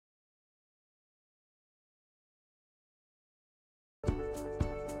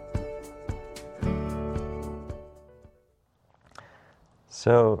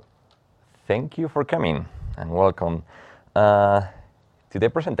So, thank you for coming and welcome.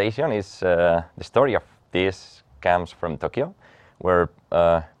 Today's presentation is the story of this comes from Tokyo, where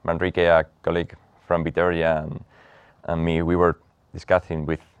Manrique, a colleague from Bitergia, and me, we were discussing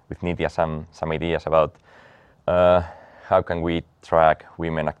with Nithya some ideas about how can we track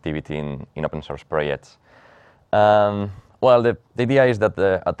women activity in open source projects. Well, the idea is that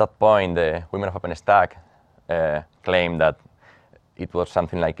at that point, the Women of OpenStack claimed that it was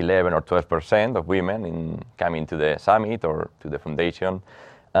something like 11 or 12% of women coming to the summit or to the foundation.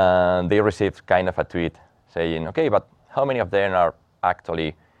 And they received kind of a tweet saying, okay, but how many of them are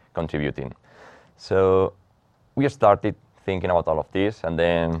actually contributing? So we started thinking about all of this, and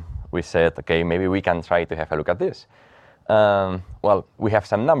then we said, okay, maybe we can try to have a look at this. Well, we have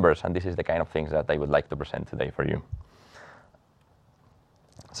some numbers, and this is the kind of things that I would like to present today for you.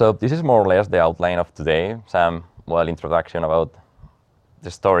 So this is more or less the outline of today, some introduction about the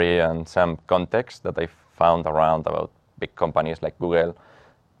story and some context that I found around about big companies like Google,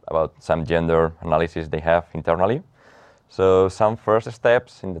 about some gender analysis they have internally. So some first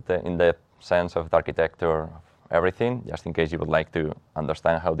steps in the sense of the architecture of everything, just in case you would like to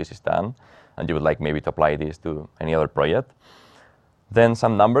understand how this is done, and you would like maybe to apply this to any other project. Then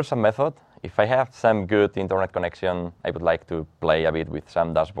some numbers and method. If I have some good internet connection, I would like to play a bit with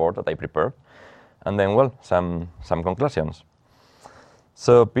some dashboard that I prepared. And then, well, some conclusions.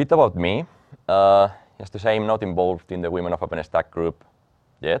 So a bit about me. Just to say, I'm not involved in the Women of OpenStack group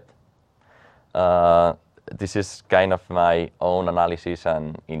yet. This is kind of my own analysis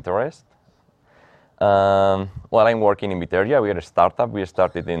and interest. Well, I'm working in Bitergia. We are a startup. We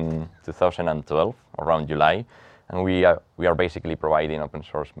started in 2012, around July, and we are basically providing open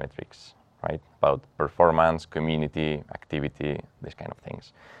source metrics, right? About performance, community, activity, these kind of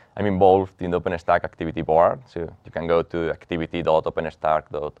things. I'm involved in the OpenStack activity board, so you can go to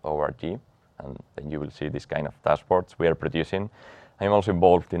activity.openstack.org, and then you will see this kind of dashboards we are producing. I'm also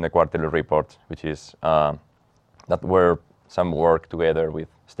involved in the quarterly report, which is that were some work together with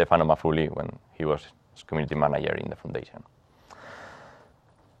Stefano Mafuli when he was community manager in the foundation.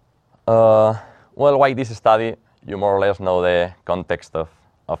 Well, why this study? You more or less know the context of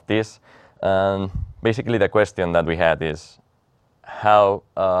this. And basically the question that we had is how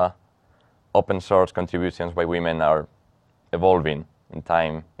open source contributions by women are evolving in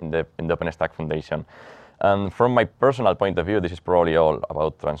time in the OpenStack Foundation. And from my personal point of view, this is probably all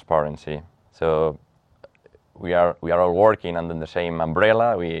about transparency. So we are all working under the same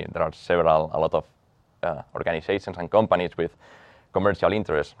umbrella. There are a lot of organizations and companies with commercial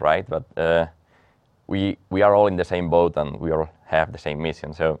interests, right? But we are all in the same boat, and we all have the same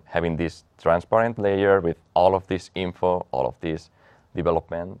mission. So having this transparent layer with all of this info, all of this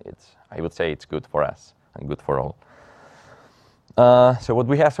development, I would say it's good for us and good for all. So what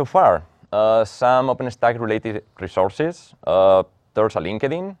we have so far, some OpenStack related resources. There's a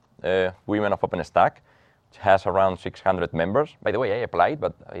LinkedIn, Women of OpenStack, which has around 600 members. By the way, I applied,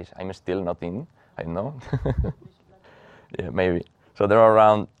 but I'm still not in. I don't know. Yeah, maybe. So there are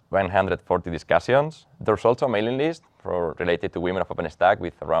around 140 discussions. There's also a mailing list related to Women of OpenStack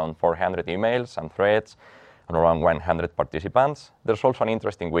with around 400 emails and threads and around 100 participants. There's also an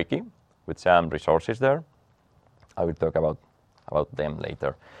interesting wiki with some resources there. I will talk about them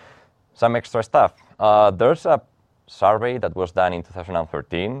later. Some extra stuff. There's a survey that was done in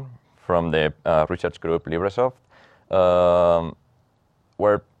 2013 from the research group LibreSoft,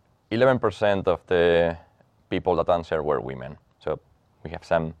 where 11% of the people that answered were women. So we have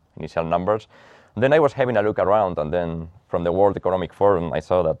some initial numbers. And then I was having a look around, and then from the World Economic Forum, I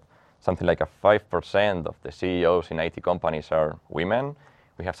saw that something like 5% of the CEOs in IT companies are women.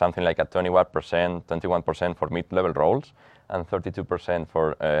 We have something like 21% for mid-level roles, and 32%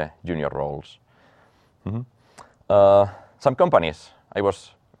 for junior roles. Some companies, I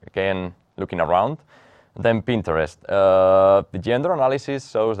was again looking around. Then Pinterest. The gender analysis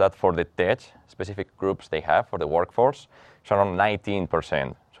shows that for the tech specific groups they have for the workforce, it's around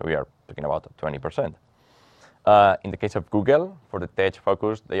 19%. So we are talking about 20%. In the case of Google, for the tech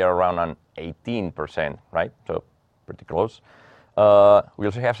focus, they are around 18%, right? So pretty close. We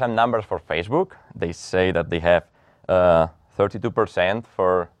also have some numbers for Facebook. They say that they have 32%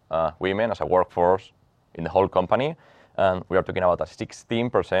 for women as a workforce in the whole company. And we are talking about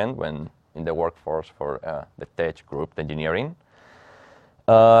 16% when in the workforce for the tech group, the engineering.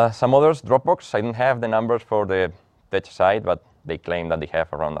 Some others, Dropbox, I don't have the numbers for the tech side, but they claim that they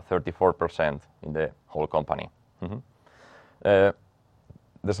have around 34% in the whole company.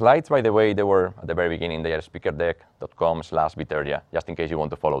 The slides, by the way, they were at the very beginning. They are speakerdeck.com/Bitergia, just in case you want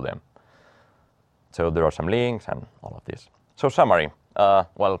to follow them. So there are some links and all of this. So summary,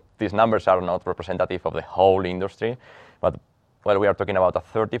 well, these numbers are not representative of the whole industry, but well, we are talking about a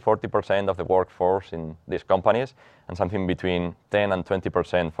 30-40% of the workforce in these companies, and something between 10 and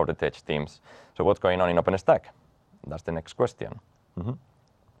 20% for the tech teams. So what's going on in OpenStack? That's the next question.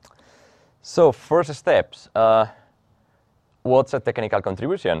 So first steps. What's a technical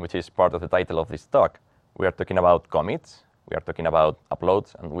contribution, which is part of the title of this talk? We are talking about commits, we are talking about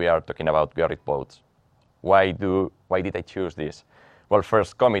uploads, and we are talking about Gerrit pods. Why did I choose this? Well,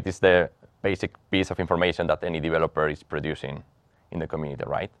 first, commit is the basic piece of information that any developer is producing in the community,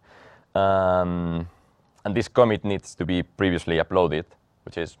 right? And this commit needs to be previously uploaded,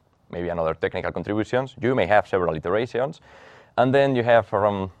 which is maybe another technical contributions. You may have several iterations, and then you have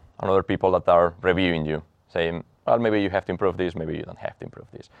from other people that are reviewing you, saying, well, maybe you have to improve this, maybe you don't have to improve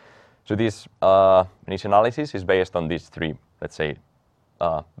this. So this initial analysis is based on these three, let's say,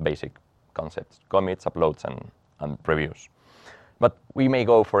 basic concepts: commits, uploads, and reviews. But we may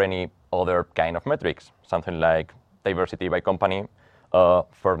go for any other kind of metrics, something like diversity by company,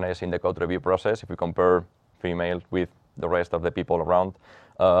 fairness in the code review process, if we compare female with the rest of the people around,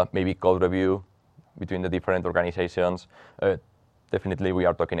 maybe code review between the different organizations. Definitely, we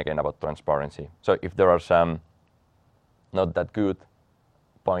are talking again about transparency. So if there are some not that good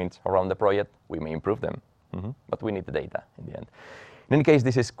points around the project, we may improve them, but we need the data in the end. In any case,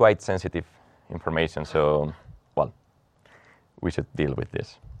 this is quite sensitive information, so, well, we should deal with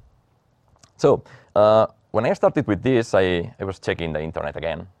this. So when I started with this, I was checking the internet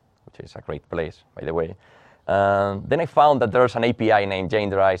again, which is a great place, by the way. Then I found that there's an API named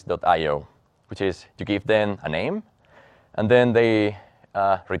genderized.io, which is you give them a name, and then they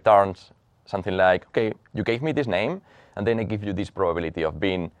return something like, okay, you gave me this name, and then I give you this probability of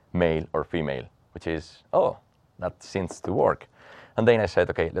being male or female, which is, oh, that seems to work. And then I said,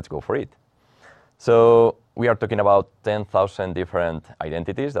 okay, let's go for it. So we are talking about 10,000 different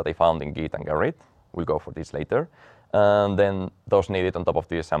identities that I found in Git and Gerrit. We'll go for this later. And then those needed on top of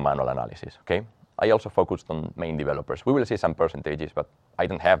this some manual analysis, okay? I also focused on main developers. We will see some percentages, but I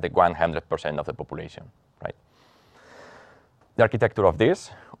don't have the 100% of the population, right? The architecture of this,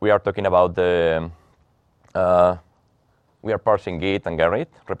 we are talking about the, we are parsing Git and Gerrit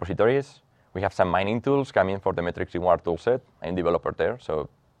repositories. We have some mining tools coming for the metrics reward toolset. I'm developer there, so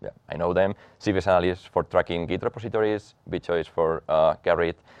yeah, I know them. CVS Analyst for tracking Git repositories, BitChoice for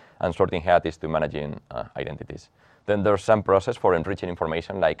Gerrit, and Sorting Hat is to managing identities. Then there's some process for enriching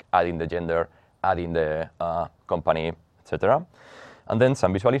information, like adding the gender, adding the company, etc. And then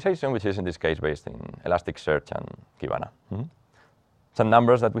some visualization, which is in this case based in Elasticsearch and Kibana. Some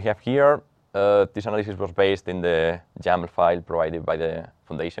numbers that we have here. This analysis was based in the YAML file provided by the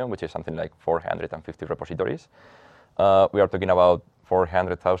foundation, which is something like 450 repositories. We are talking about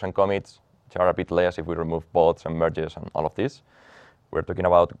 400,000 commits, which are a bit less if we remove bots and merges and all of this. We're talking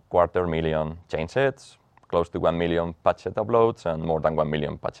about 250,000 change sets, close to 1 million patch set uploads, and more than 1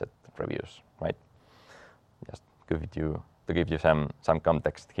 million patch set reviews, right? Just to give you some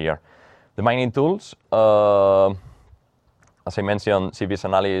context here. The mining tools, as I mentioned, CVS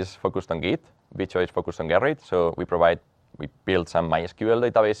Analyst focused on Git, BitChoice focused on Gerrit, so we build some MySQL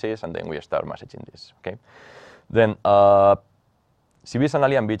databases, and then we start messaging this, okay? Then CVS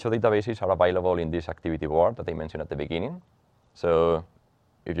Analyst and BitChoice databases are available in this activity board that I mentioned at the beginning. So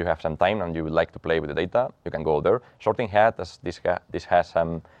if you have some time and you would like to play with the data, you can go there. Sorting Hat, as this has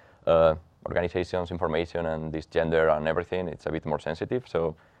some organizations information and this gender and everything, it's a bit more sensitive,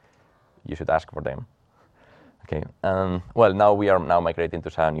 so you should ask for them. Okay, well, now we are migrating to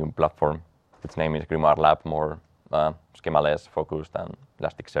some new platform. Its name is Grimoire Lab, more schema-less focused and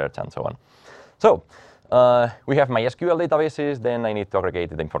Elasticsearch and so on. So we have MySQL databases, then I need to aggregate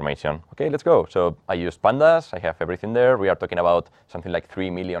the information. Okay, let's go. So I use Pandas, I have everything there. We are talking about something like 3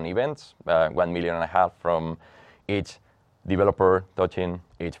 million events, 1.5 million from each developer touching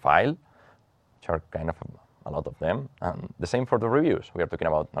each file, which are kind of a lot of them. And the same for the reviews. We are talking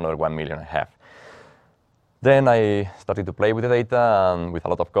about another 1.5 million. Then I started to play with the data, and with a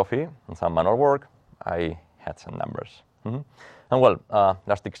lot of coffee and some manual work, I had some numbers. And well,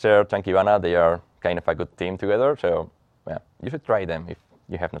 Elasticsearch and Kibana, they are kind of a good team together, so yeah, you should try them if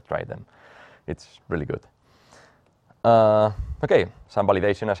you have not tried them. It's really good. Okay, some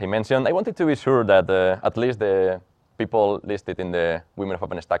validation, as I mentioned. I wanted to be sure that at least the people listed in the Women of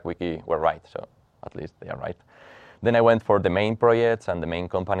OpenStack wiki were right, so at least they are right. Then I went for the main projects and the main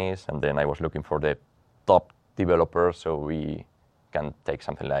companies, and then I was looking for the top developers, so we can take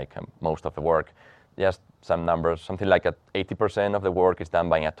something like most of the work. Just some numbers, something like 80% of the work is done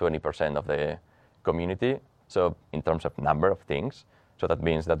by 20% of the community. So in terms of number of things, so that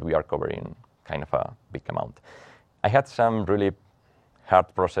means that we are covering kind of a big amount. I had some really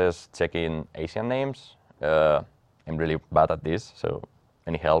hard process checking Asian names. I'm really bad at this, so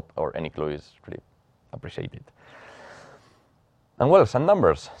any help or any clue is really appreciated. And well, some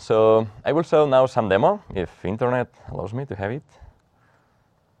numbers. So I will show now some demo, if internet allows me to have it.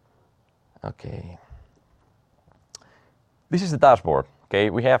 Okay. This is the dashboard. Okay,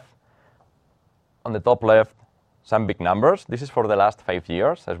 we have on the top left some big numbers. This is for the last 5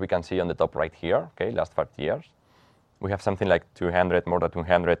 years, as we can see on the top right here. Okay, last 5 years. We have something like more than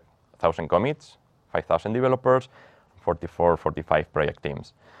 200,000 commits, 5,000 developers, 44, 45 project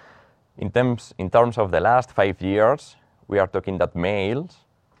teams. In terms of the last 5 years, we are talking that males,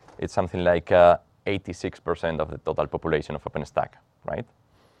 it's something like 86% of the total population of OpenStack, right?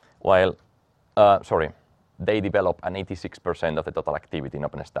 While, they develop an 86% of the total activity in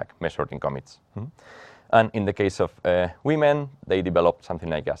OpenStack, measured in commits. And in the case of women, they develop something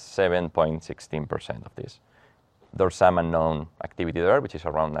like a 7.16% of this. There's some unknown activity there, which is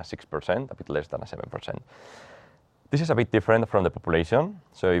around a 6%, a bit less than a 7%. This is a bit different from the population.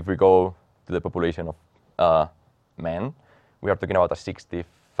 So if we go to the population of men, we are talking about a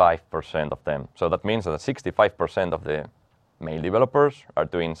 65% of them. So that means that 65% of the male developers are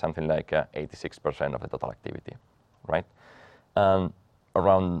doing something like 86% of the total activity, right? And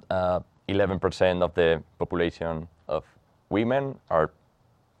around 11% of the population of women are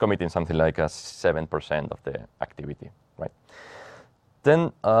committing something like 7% of the activity, right?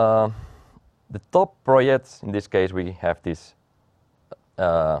 Then the top projects, in this case, we have this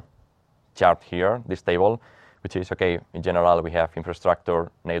chart here, this table, which is, okay, in general, we have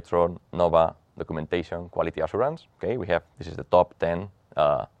infrastructure, Neutron, Nova, documentation, quality assurance. Okay, this is the top 10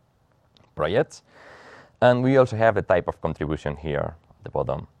 projects. And we also have the type of contribution here at the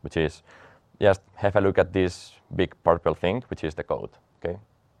bottom, which is just have a look at this big purple thing, which is the code, okay?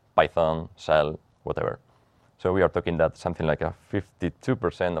 Python, Shell, whatever. So we are talking that something like a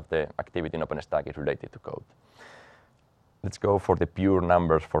 52% of the activity in OpenStack is related to code. Let's go for the pure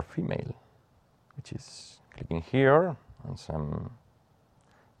numbers for female, which is clicking here on some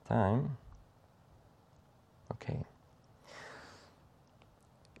time. Okay.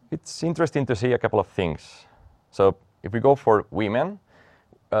 It's interesting to see a couple of things. So if we go for women,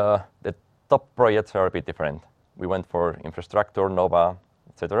 the top projects are a bit different. We went for infrastructure, Nova,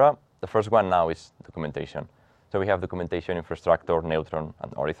 etc. The first one now is documentation. So we have documentation, infrastructure, Neutron,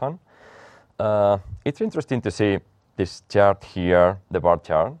 and Horizon. It's interesting to see this chart here, the bar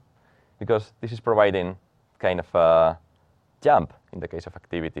chart, because this is providing kind of a jump in the case of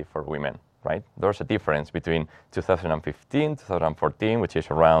activity for women, right? There's a difference between 2015, 2014, which is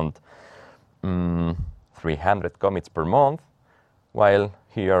around 300 commits per month, while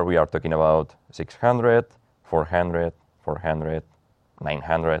here we are talking about 600, 400, 400,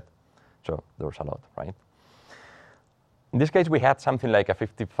 900. So there's a lot, right? In this case, we had something like a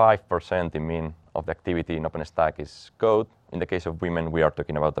 55% in mean of the activity in OpenStack is code. In the case of women, we are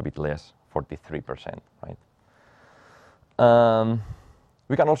talking about a bit less, 43%, right?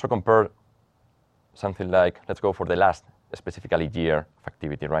 We can also compare something like, let's go for the last specifically year of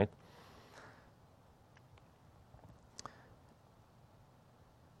activity, right?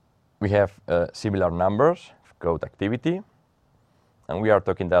 We have similar numbers of code activity, and we are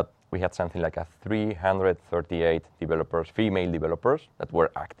talking that we had something like a 338 developers, female developers, that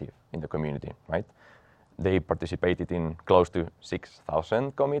were active in the community, right? They participated in close to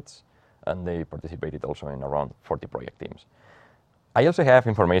 6,000 commits, and they participated also in around 40 project teams. I also have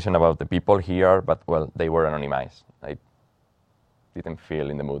information about the people here, but well, they were anonymized. I didn't feel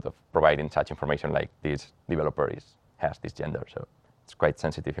in the mood of providing such information like this developer has this gender, so it's quite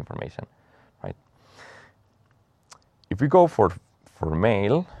sensitive information, right? If we go for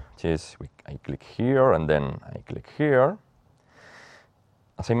male, which is I click here and then I click here.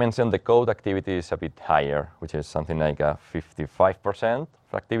 As I mentioned, the code activity is a bit higher, which is something like a 55%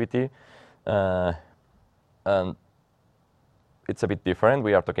 of activity. And it's a bit different.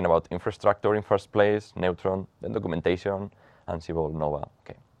 We are talking about infrastructure in first place, Neutron, then documentation, Ansible, Nova.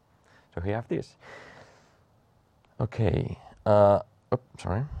 Okay, so we have this. Okay,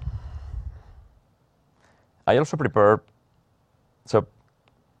 sorry. I also prepared, so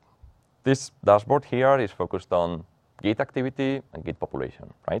this dashboard here is focused on Git activity and Git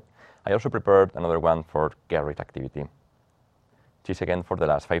population, right? I also prepared another one for Gerrit activity, which is again for the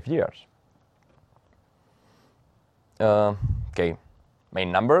last 5 years. Okay,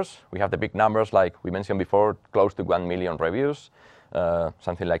 main numbers. We have the big numbers like we mentioned before, close to 1 million reviews,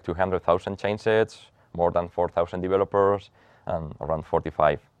 something like 200,000 change sets, more than 4,000 developers, and around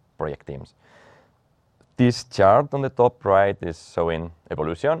 45 project teams. This chart on the top right is showing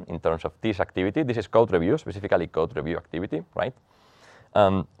evolution in terms of this activity. This is code review, specifically code review activity, right?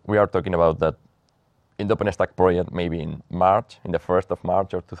 We are talking about that in the OpenStack project, maybe in March, in the 1st of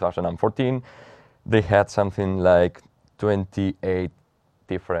March of 2014, they had something like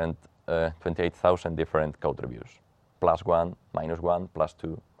 28,000 different code reviews. +1, -1,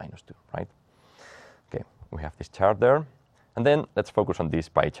 +2, -2, right? Okay, we have this chart there. And then let's focus on this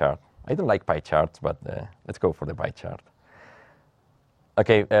pie chart. I don't like pie charts, but let's go for the pie chart.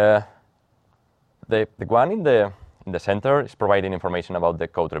 Okay, the one in the center is providing information about the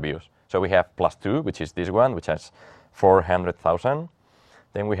code reviews. So we have +2, which is this one, which has 400,000.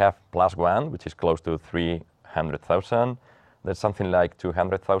 Then we have +1, which is close to 300,000. There's something like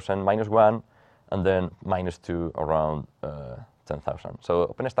 200,000 -1, and then -2 around 10,000. So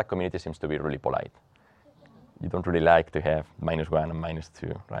OpenStack community seems to be really polite. You don't really like to have -1 and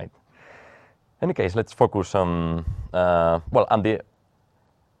 -2, right? In any case, let's focus on, well, and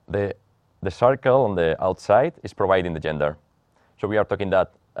the circle on the outside is providing the gender. So we are talking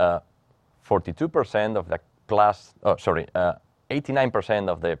that 42% of the 89%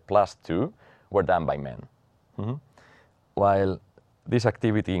 of the +2 were done by men. While this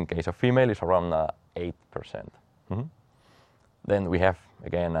activity in case of female is around 8%. Then we have,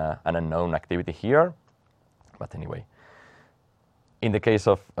 again, an unknown activity here. But anyway, in the case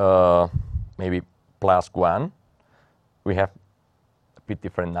of maybe +1, we have a bit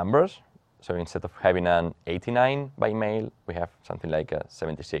different numbers. So instead of having an 89 by male, we have something like a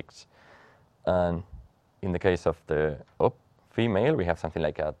 76. And in the case of the female, we have something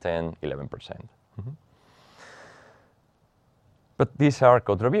like a 10, 11%. But these are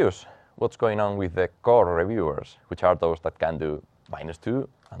code reviews. What's going on with the core reviewers, which are those that can do -2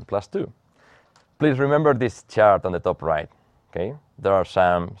 and +2? Please remember this chart on the top right. Okay, there are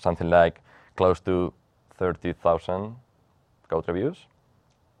something like close to 30,000 code reviews.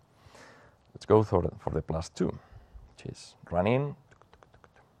 Let's go for the +2, which is running.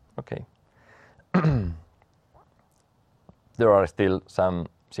 Okay. There are still some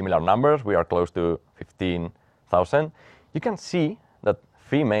similar numbers. We are close to 15,000. You can see that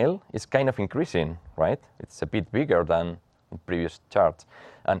female is kind of increasing, right? It's a bit bigger than in previous charts.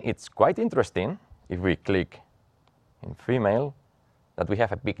 And it's quite interesting if we click in female that we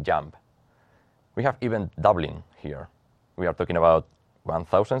have a big jump. We have even doubling here. We are talking about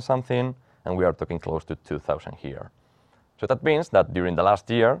 1,000 something, and we are talking close to 2,000 here. So that means that during the last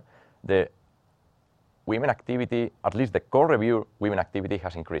year, the women activity, at least the core review women activity,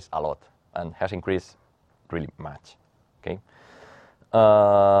 has increased a lot and has increased really much. Okay.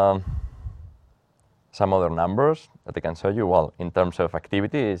 Some other numbers that I can show you. Well, in terms of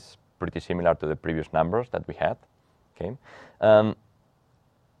activity, is pretty similar to the previous numbers that we had. Okay.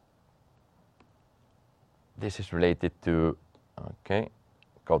 This is related to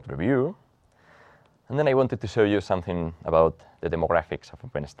code review. And then I wanted to show you something about the demographics of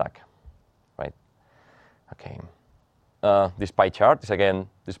OpenStack, right? Okay. This pie chart is again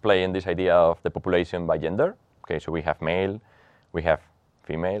displaying this idea of the population by gender. Okay, so we have male, we have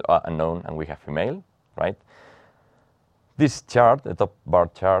female, unknown, and we have female, right? This chart, the top bar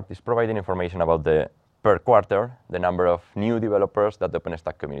chart, is providing information about per quarter, the number of new developers that the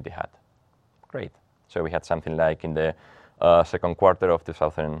OpenStack community had. Great. So we had something like in the second quarter of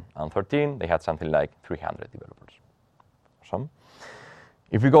 2013, they had something like 300 developers. Awesome.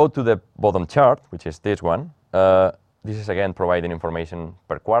 If we go to the bottom chart, which is this one, this is again providing information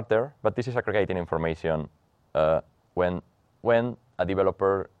per quarter, but this is aggregating information when a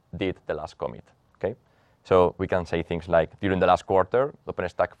developer did the last commit. Okay, so we can say things like during the last quarter, the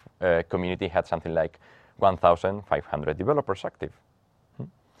OpenStack community had something like 1,500 developers active.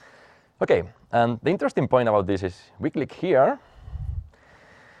 Okay, and the interesting point about this is we click here.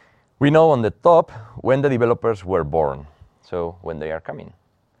 We know on the top when the developers were born, so when they are coming.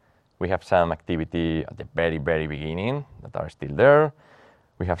 We have some activity at the very, very beginning that are still there.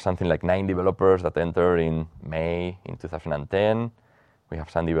 We have something like 9 developers that enter in May in 2010. We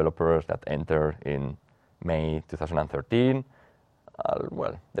have some developers that enter in May 2013.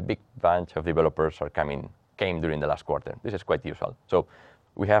 Well, the big bunch of developers came during the last quarter. This is quite usual. So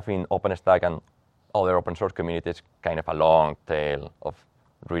we have in OpenStack and other open source communities kind of a long tail of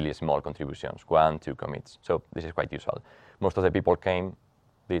really small contributions, 1, 2 commits. So this is quite usual. Most of the people came,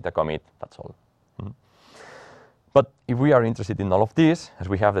 did a commit, that's all. But if we are interested in all of this, as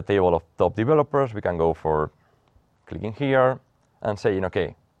we have the table of top developers, we can go for clicking here and saying,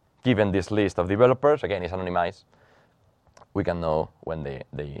 okay, given this list of developers, again, it's anonymized, we can know when they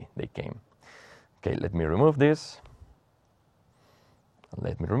came. Okay, let me remove this.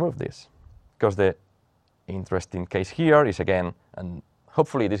 Let me remove this, because the interesting case here is again, and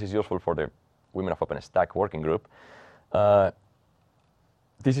hopefully this is useful for the Women of OpenStack working group.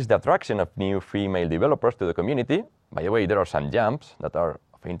 this is the attraction of new female developers to the community. By the way, there are some jumps that are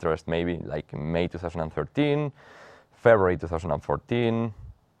of interest, maybe like May 2013, February 2014,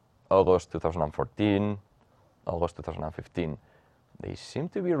 August 2014, August 2015. They seem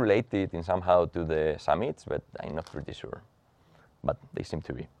to be related in somehow to the summits, but I'm not pretty sure. But they seem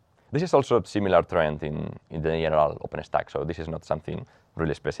to be. This is also a similar trend in the general OpenStack, so this is not something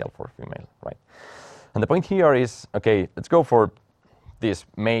really special for female, right? And the point here is, okay, let's go for this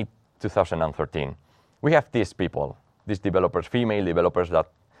May 2013. We have these people, these developers, female developers that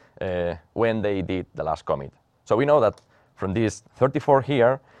when they did the last commit. So we know that from these 34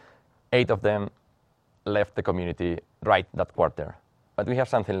 here, 8 of them left the community right that quarter. But we have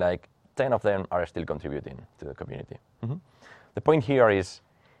something like 10 of them are still contributing to the community. The point here is,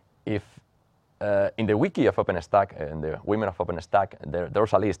 if in the wiki of OpenStack and the women of OpenStack,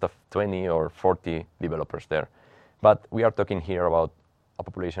 there's a list of 20 or 40 developers there. But we are talking here about a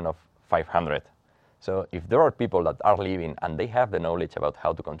population of 500. So if there are people that are leaving and they have the knowledge about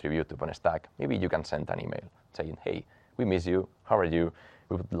how to contribute to OpenStack, maybe you can send an email saying, hey, we miss you, how are you?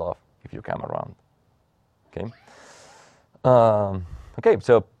 We would love if you come around. Okay. Okay,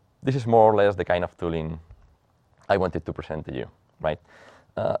 so this is more or less the kind of tooling I wanted to present to you, right?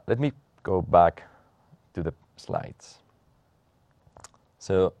 Let me go back to the slides.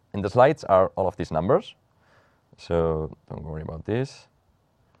 So in the slides are all of these numbers. So don't worry about this.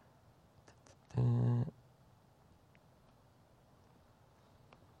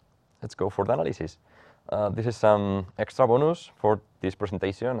 Let's go for the analysis. This is some extra bonus for this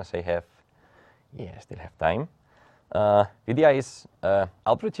presentation, as I have, still have time. The idea is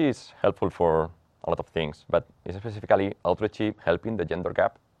Outreach is helpful for a lot of things, but it's specifically Outreach helping the gender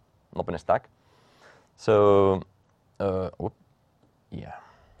gap in OpenStack. So,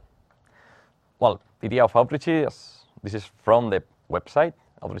 well, the idea of Outreach is, this is from the website.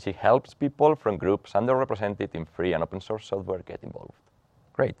 Outreach helps people from groups underrepresented in free and open source software get involved.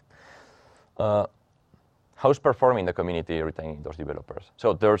 Great. How's performing the community retaining those developers?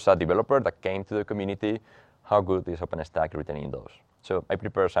 So there's a developer that came to the community. How good is OpenStack retaining those? So I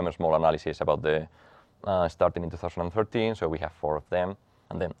prepared some small analysis about the starting in 2013. So we have 4 of them.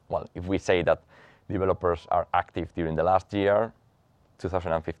 And then, well, if we say that developers are active during the last year,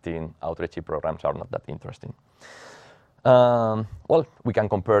 2015 Outreach programs are not that interesting. Well, we can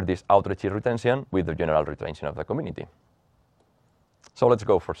compare this Outreach retention with the general retention of the community. So let's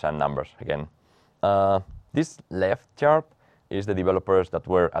go for some numbers again. This left chart is the developers that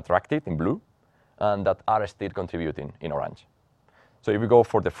were attracted in blue and that are still contributing in orange. So if we go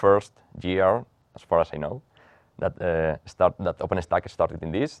for the first year, as far as I know, that OpenStack started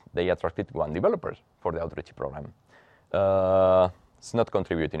in this, they attracted 1 developer for the Outreach program. It's not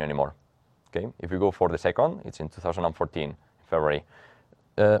contributing anymore. Okay, if we go for the second, it's in 2014, February.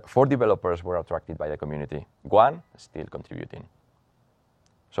 4 developers were attracted by the community. 1 still contributing.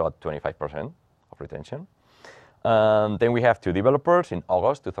 So at 25% of retention. Then we have 2 developers in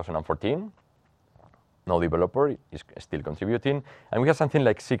August 2014. No developer is still contributing. And we have something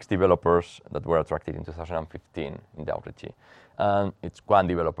like 6 developers that were attracted in 2015 in the Outreach. And it's 1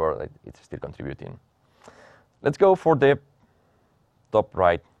 developer that is still contributing. Let's go for the top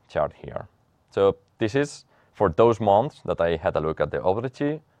right chart here. So this is for those months that I had a look at the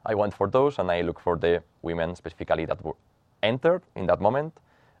Outreach. I went for those and I look for the women specifically that were entered in that moment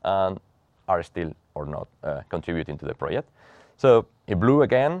and are still or not contributing to the project. So in blue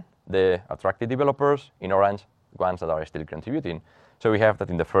again, the attracted developers, in orange, ones that are still contributing. So we have that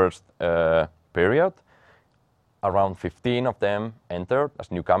in the first period, around 15 of them entered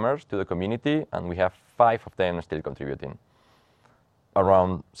as newcomers to the community, and we have 5 of them still contributing.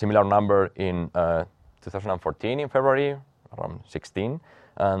 Around similar number in 2014 in February, around 16,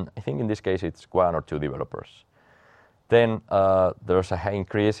 and I think in this case it's 1 or 2 developers. Then there's a high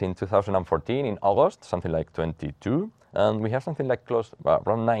increase in 2014 in August, something like 22, and we have something like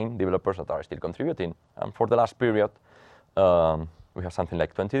around 9 developers that are still contributing. And for the last period, we have something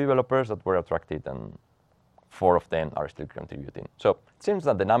like 20 developers that were attracted, and 4 of them are still contributing. So it seems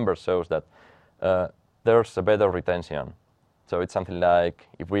that the number shows that there's a better retention. So it's something like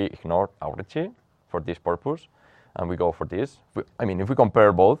if we ignore Outreach for this purpose and we go for this, if we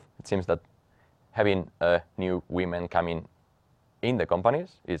compare both, it seems that having new women coming in the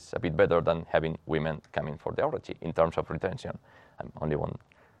companies is a bit better than having women coming for the Outreach in terms of retention. I only want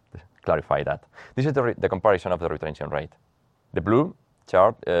to clarify that. This is the comparison of the retention rate. The blue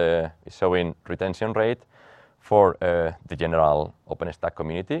chart is showing retention rate for the general OpenStack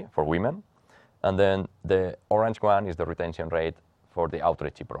community for women. And then the orange one is the retention rate for the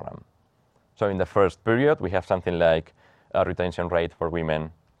Outreach program. So in the first period, we have something like retention rate for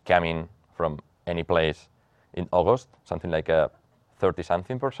women coming from any place in August, something like a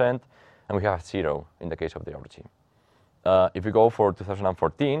 30-something%, and we have 0 in the case of the Outreachy. If we go for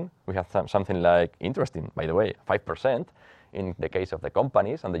 2014, we have something like, interesting, by the way, 5% in the case of the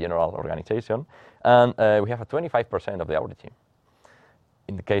companies and the general organization, and we have a 25% of the Outreachy.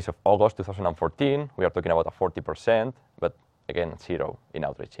 In the case of August 2014, we are talking about a 40%, but again, 0 in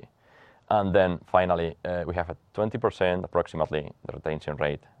Outreachy. And then finally, we have a 20% approximately the retention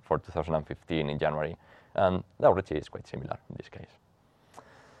rate for 2015 in January, and the Outreachy is quite similar in this case.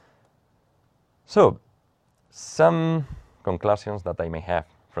 So, some conclusions that I may have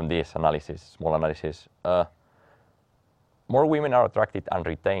from this analysis, small analysis. More women are attracted and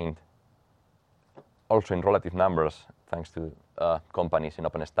retained, also in relative numbers, thanks to companies in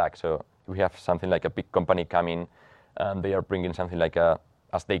OpenStack. So we have something like a big company coming, and they are bringing something like,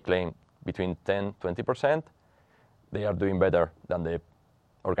 as they claim, between 10-20%. They are doing better than the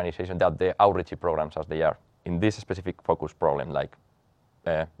organization, that the Outreachy programs as they are in this specific focus problem, like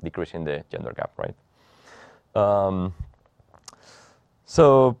decreasing the gender gap, right?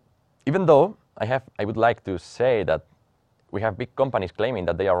 So even though I would like to say that we have big companies claiming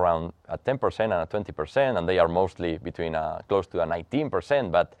that they are around 10% and 20%, and they are mostly between close to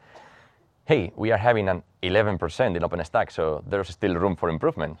 19%, but hey, we are having an 11% in OpenStack, so there's still room for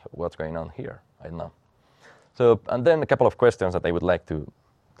improvement. So what's going on here? I don't know. So, and then a couple of questions that I would like to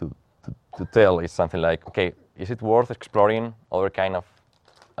tell is something like, okay, is it worth exploring other kind of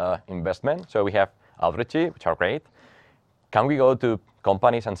investment? So we have Outreachy, which are great. Can we go to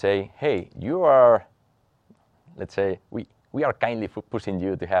companies and say, hey, you are, let's say, we are kindly pushing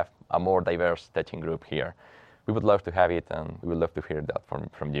you to have a more diverse testing group here. We would love to have it, and we would love to hear that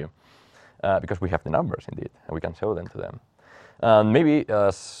from you. Because we have the numbers indeed, and we can show them to them. Maybe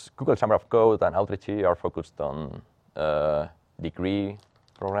Google Summer of Code and Outreachy are focused on degree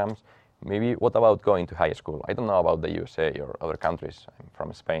programs. Maybe what about going to high school? I don't know about the USA or other countries. I'm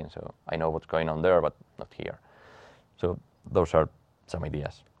from Spain, so I know what's going on there, but not here. So those are some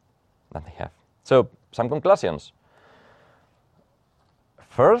ideas that I have. So some conclusions.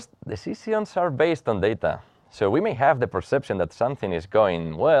 First, decisions are based on data. So we may have the perception that something is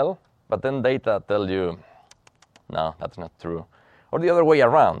going well, but then data tell you, no, that's not true. Or the other way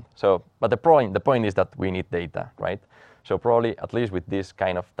around. So, but the point is that we need data, right? So probably, at least with this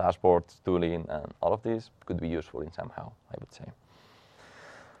kind of dashboards, tooling, and all of this could be useful in somehow, I would say.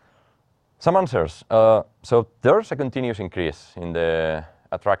 Some answers. So there's a continuous increase in the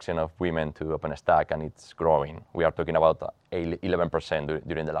attraction of women to OpenStack, and it's growing. We are talking about 11%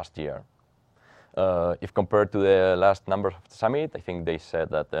 during the last year. If compared to the last numbers of the summit, I think they said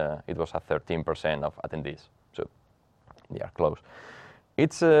that it was at 13% of attendees. So they are close.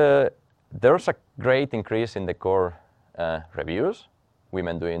 There's a great increase in the core reviews,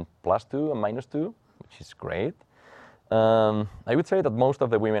 women doing +2 and -2, which is great. I would say that most of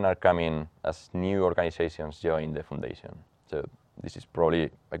the women are coming as new organizations join the foundation. So this is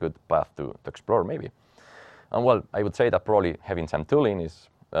probably a good path to explore, maybe. And well, I would say that probably having some tooling is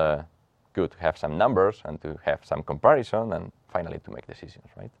good to have some numbers and to have some comparison and finally to make decisions,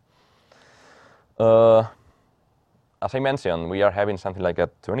 right? As I mentioned, we are having something like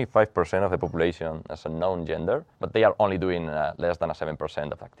 25% of the population as a known gender, but they are only doing less than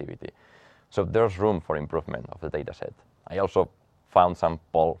 7% of activity. So there's room for improvement of the data set. I also found some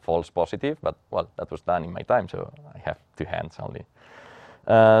false positive, but well, that was done in my time, so I have 2 hands only.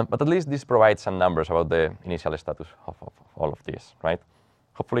 But at least this provides some numbers about the initial status of all of this, right?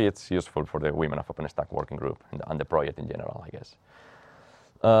 Hopefully it's useful for the Women of OpenStack working group and the project in general, I guess.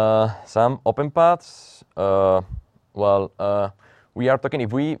 Some open paths. We are talking,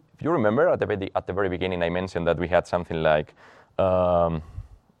 if you remember at the very beginning, I mentioned that we had something like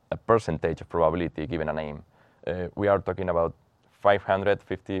a percentage of probability given a name. We are talking about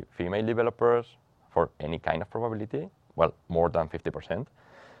 550 female developers for any kind of probability, well, more than 50%.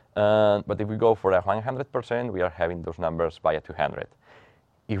 But if we go for 100%, we are having those numbers by 200.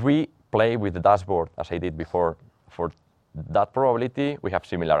 If we play with the dashboard, as I did before, for that probability, we have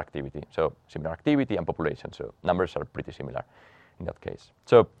similar activity. So similar activity and population, so numbers are pretty similar in that case.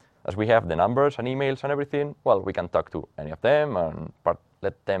 So as we have the numbers and emails and everything, well, we can talk to any of them and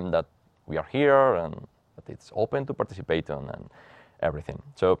let them that we are here and that it's open to participate on and everything.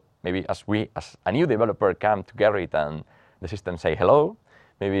 So maybe as a new developer come to Gerrit and the system say hello,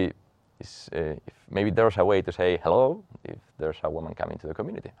 maybe maybe there's a way to say hello if there's a woman coming to the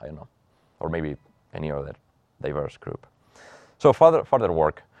community, I don't know. Or maybe any other diverse group. So further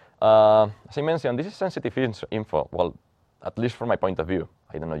work. As I mentioned, this is sensitive info. Well, at least from my point of view,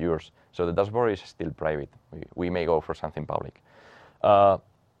 I don't know yours. So the dashboard is still private. We may go for something public.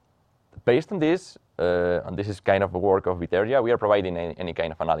 Based on this, and this is kind of the work of Biteria, we are providing any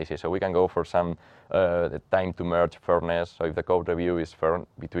kind of analysis. So we can go for some the time to merge fairness. So if the code review is fair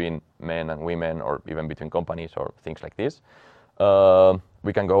between men and women, or even between companies, or things like this.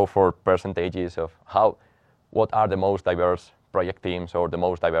 We can go for percentages of what are the most diverse project teams or the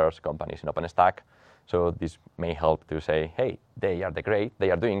most diverse companies in OpenStack. So this may help to say, hey, they are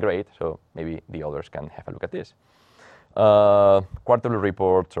doing great, so maybe the others can have a look at this. Quarterly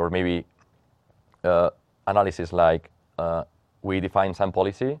reports, or maybe analysis like we define some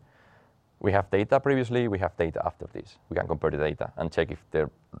policy, we have data previously, we have data after this. We can compare the data and check if the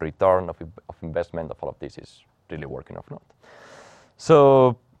return of investment of all of this is really working or not.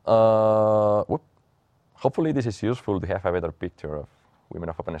 So hopefully this is useful to have a better picture of Women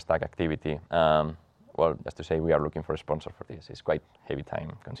of OpenStack activity. Well, just to say, we are looking for a sponsor for this. It's quite heavy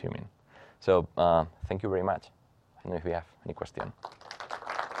time consuming. So thank you very much. I don't know if we have any question.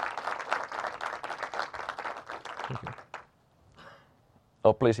 Thank you.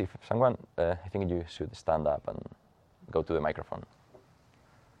 Oh, please, if someone, I think you should stand up and go to the microphone.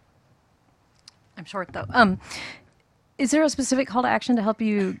 I'm short, though. Is there a specific call to action to help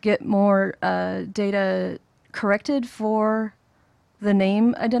you get more data corrected for the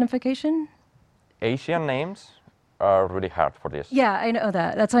name identification? Asian names are really hard for this. Yeah, I know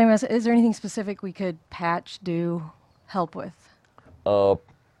that. That's why I'm asking. Is there anything specific we could patch, help with?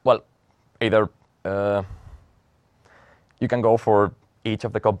 Well, either you can go for each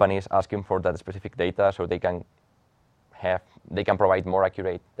of the companies asking for that specific data, so they can provide more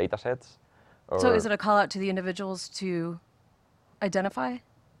accurate data sets. So is it a call out to the individuals to identify?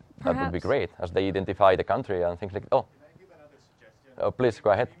 Perhaps? That would be great, as they identify the country and things like. Oh, can I give another suggestion? Please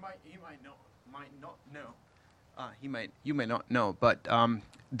go ahead. You may not know, but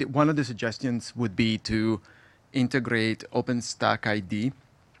one of the suggestions would be to integrate OpenStack ID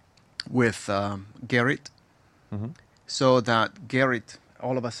with Gerrit, so that Gerrit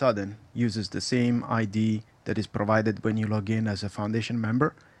all of a sudden uses the same ID that is provided when you log in as a foundation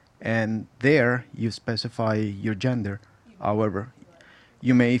member, and there you specify your gender. However,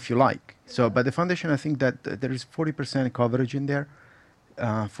 you may if you like. So, but the foundation, I think that there is 40% coverage in there.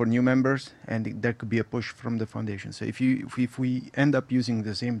 For new members, and there could be a push from the foundation. So if we end up using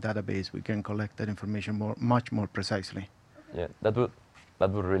the same database, we can collect that information much more precisely. Yeah, that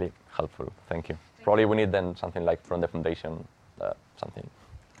would really helpful. Thank you. Probably we need then something like from the foundation, something.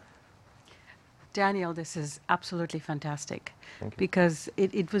 Daniel, this is absolutely fantastic, Thank you. because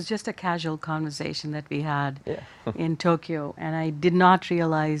it was just a casual conversation that we had in Tokyo, and I did not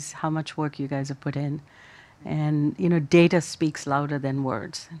realize how much work you guys have put in. And data speaks louder than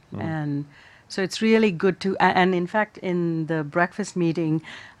words, and so it's really good to. And in fact, in the breakfast meeting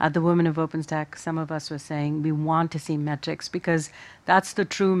at the Women of OpenStack, some of us were saying we want to see metrics, because that's the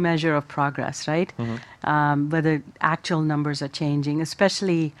true measure of progress, right? Whether actual numbers are changing,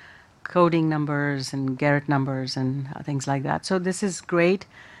 especially coding numbers and Gerrit numbers and things like that. So this is great.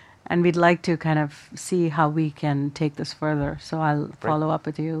 And we'd like to kind of see how we can take this further. So I'll follow up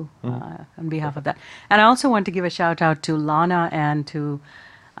with you on behalf of that. And I also want to give a shout out to Lana and to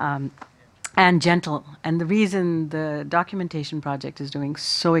Anne Gentle. And the reason the documentation project is doing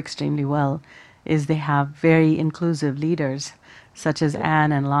so extremely well is they have very inclusive leaders, such as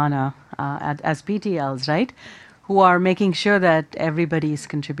Anne and Lana as PTLs, right? Who are making sure that everybody is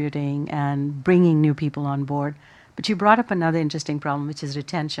contributing and bringing new people on board. But you brought up another interesting problem, which is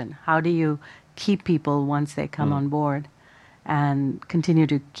retention. How do you keep people once they come on board and continue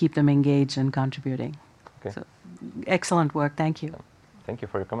to keep them engaged and contributing? Okay. So, excellent work. Thank you. Thank you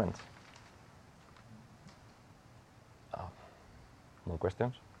for your comments. More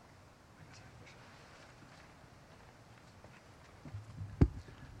questions?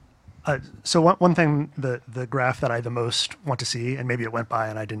 So one thing, the graph that I the most want to see, and maybe it went by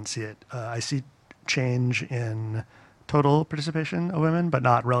and I didn't see it, I see change in total participation of women, but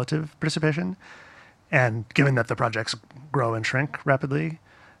not relative participation. And given that the projects grow and shrink rapidly,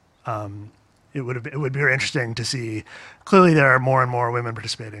 it would be very interesting to see. Clearly, there are more and more women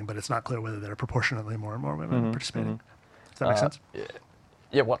participating, but it's not clear whether there are proportionately more and more women participating. Does that make sense?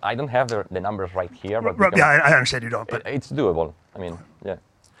 Yeah. Well, I don't have the numbers right here, but yeah, I understand you don't. But it's doable. I mean, yeah.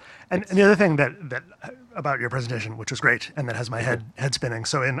 And the other thing that about your presentation, which was great, and that has my head spinning.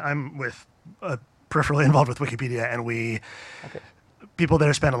 So I'm peripherally involved with Wikipedia, and people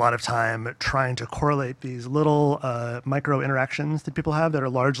there spend a lot of time trying to correlate these little micro interactions that people have that are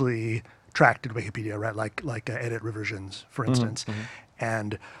largely tracked in Wikipedia, right? Like edit reversions, for instance.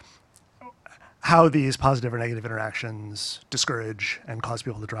 And how these positive or negative interactions discourage and cause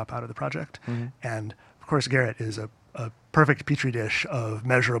people to drop out of the project. And of course, Gerrit is a perfect petri dish of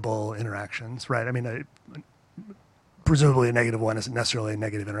measurable interactions, right? I mean, presumably a negative one isn't necessarily a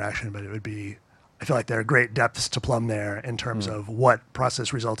negative interaction, but it would be, I feel like there are great depths to plumb there in terms of what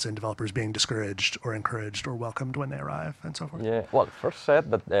process results in developers being discouraged or encouraged or welcomed when they arrive and so forth. Yeah, well, first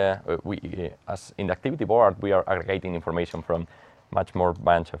said, but as in the activity board, we are aggregating information from much more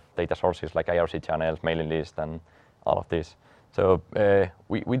bunch of data sources like IRC channels, mailing list, and all of this. So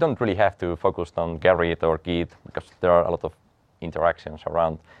we don't really have to focus on Gerrit or Git because there are a lot of interactions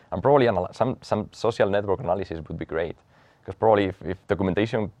around. And probably some social network analysis would be great. Because probably if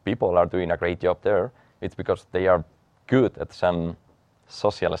documentation people are doing a great job there, it's because they are good at some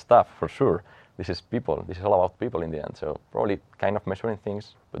social stuff, for sure. This is people. This is all about people in the end. So probably kind of measuring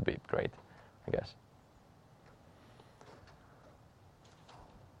things would be great, I guess.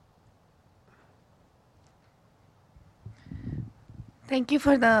 Thank you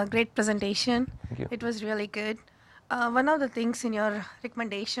for the great presentation. Thank you. It was really good. One of the things in your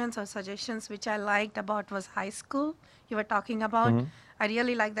recommendations or suggestions which I liked about was high school you were talking about. I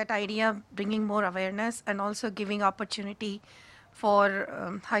really like that idea, bringing more awareness and also giving opportunity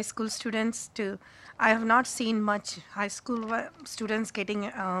for high school students to, I have not seen much high school students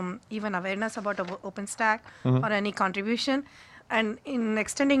getting even awareness about OpenStack or any contribution. And in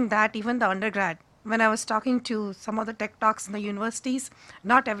extending that, even the undergrad, when I was talking to some of the tech talks in the universities,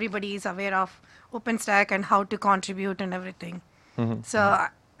 not everybody is aware of OpenStack and how to contribute and everything. So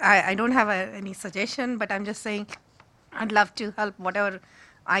I don't have any suggestion, but I'm just saying I'd love to help whatever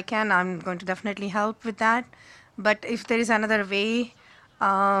I can. I'm going to definitely help with that. But if there is another way,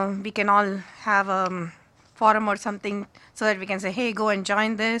 we can all have a forum or something so that we can say, hey, go and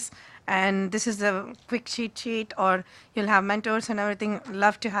join this. And this is the quick cheat sheet, or you'll have mentors and everything.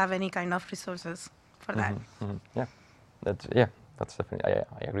 Love to have any kind of resources for that. Yeah, that's definitely, I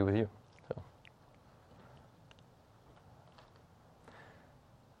agree with you. So.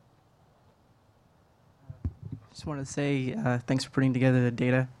 Just want to say thanks for putting together the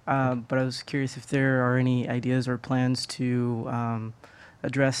data, but I was curious if there are any ideas or plans to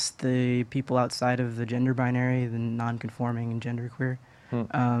address the people outside of the gender binary, the non-conforming and genderqueer.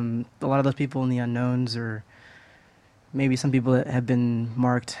 A lot of those people in the unknowns, or maybe some people that have been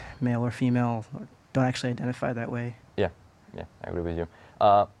marked male or female, don't actually identify that way. Yeah, I agree with you.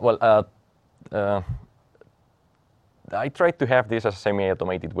 I tried to have this as a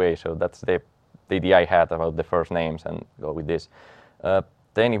semi-automated way, so that's the idea I had about the first names and go with this.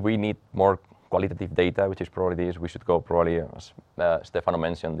 Then if we need more qualitative data, which is probably this, we should go probably, as Stefano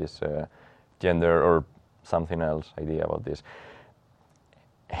mentioned, this gender or something else idea about this.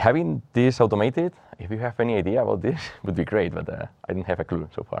 Having this automated, if you have any idea about this, would be great, but I don't have a clue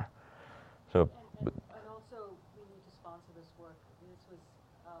so far. So. And also, we need to sponsor this work. This was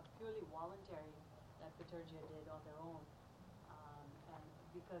purely voluntary that Bitergia did on their own, and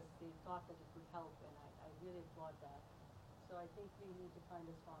because they thought that it would help, and I really applaud that. So I think we need to find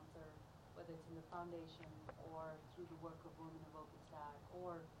a sponsor, whether it's in the foundation or through the work of Women of OpenStack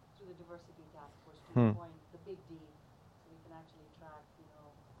or through the Diversity Task Force, to the point, the big D, so we can actually track,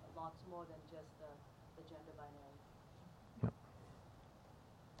 lots more than just the gender binary. Yep.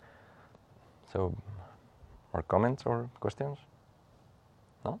 So, more comments or questions?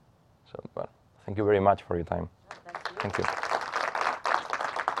 No? So, well, thank you very much for your time. Thank you. Thank you.